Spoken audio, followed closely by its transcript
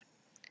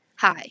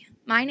Hi,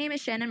 my name is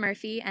Shannon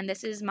Murphy, and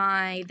this is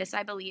my This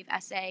I Believe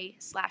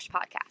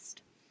essay/podcast.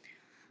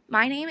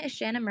 My name is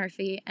Shannon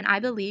Murphy, and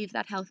I believe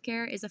that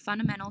healthcare is a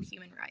fundamental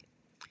human right.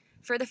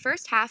 For the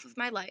first half of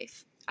my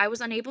life, I was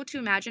unable to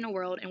imagine a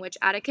world in which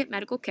adequate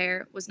medical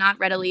care was not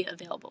readily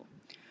available.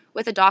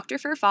 With a doctor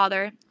for a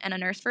father and a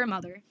nurse for a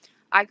mother,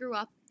 I grew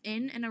up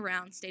in and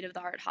around state of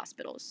the art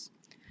hospitals.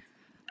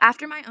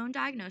 After my own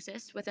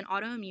diagnosis with an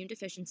autoimmune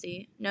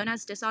deficiency known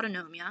as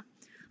dysautonomia,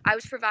 I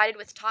was provided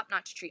with top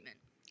notch treatment,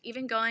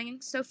 even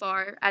going so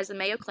far as the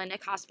Mayo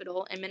Clinic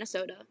Hospital in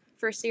Minnesota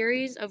for a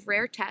series of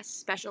rare tests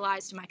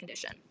specialized to my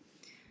condition.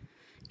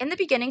 In the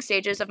beginning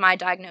stages of my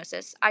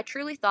diagnosis, I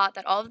truly thought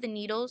that all of the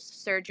needles,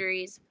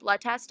 surgeries,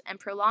 blood tests, and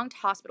prolonged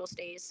hospital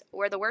stays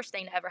were the worst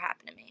thing to ever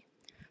happen to me.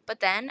 But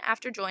then,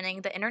 after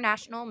joining the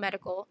international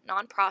medical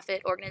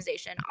nonprofit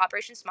organization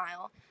Operation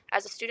Smile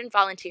as a student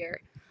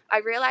volunteer, I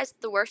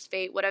realized the worst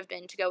fate would have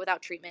been to go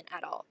without treatment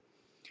at all.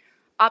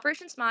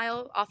 Operation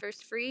Smile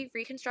offers free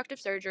reconstructive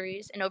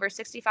surgeries in over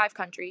 65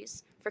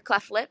 countries for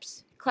cleft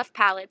lips, cleft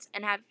palates,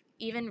 and have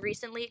even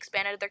recently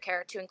expanded their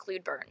care to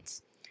include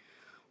burns.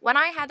 When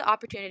I had the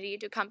opportunity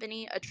to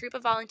accompany a troop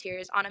of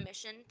volunteers on a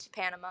mission to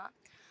Panama,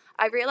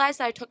 I realized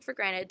that I took for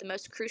granted the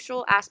most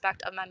crucial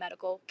aspect of my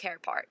medical care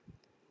part: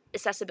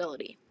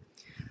 accessibility.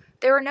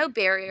 There were no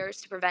barriers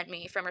to prevent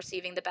me from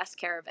receiving the best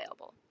care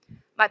available.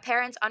 My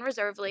parents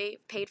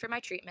unreservedly paid for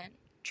my treatment.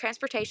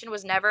 Transportation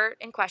was never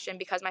in question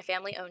because my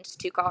family owns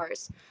 2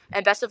 cars.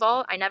 And best of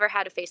all, I never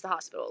had to face the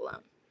hospital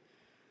alone,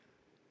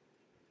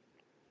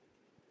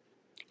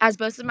 as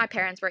both of my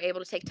parents were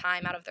able to take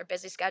time out of their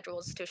busy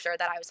schedules to ensure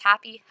that I was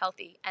happy,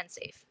 healthy, and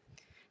safe.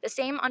 The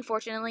same,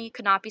 unfortunately,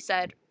 could not be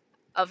said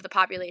of the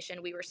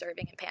population we were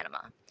serving in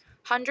Panama.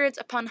 Hundreds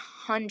upon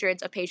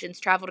hundreds of patients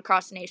traveled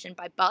across the nation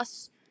by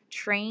bus,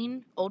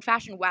 train,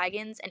 old-fashioned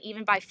wagons, and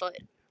even by foot,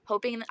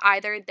 hoping that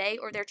either they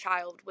or their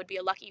child would be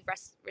a lucky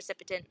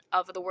recipient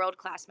of the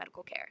world-class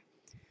medical care.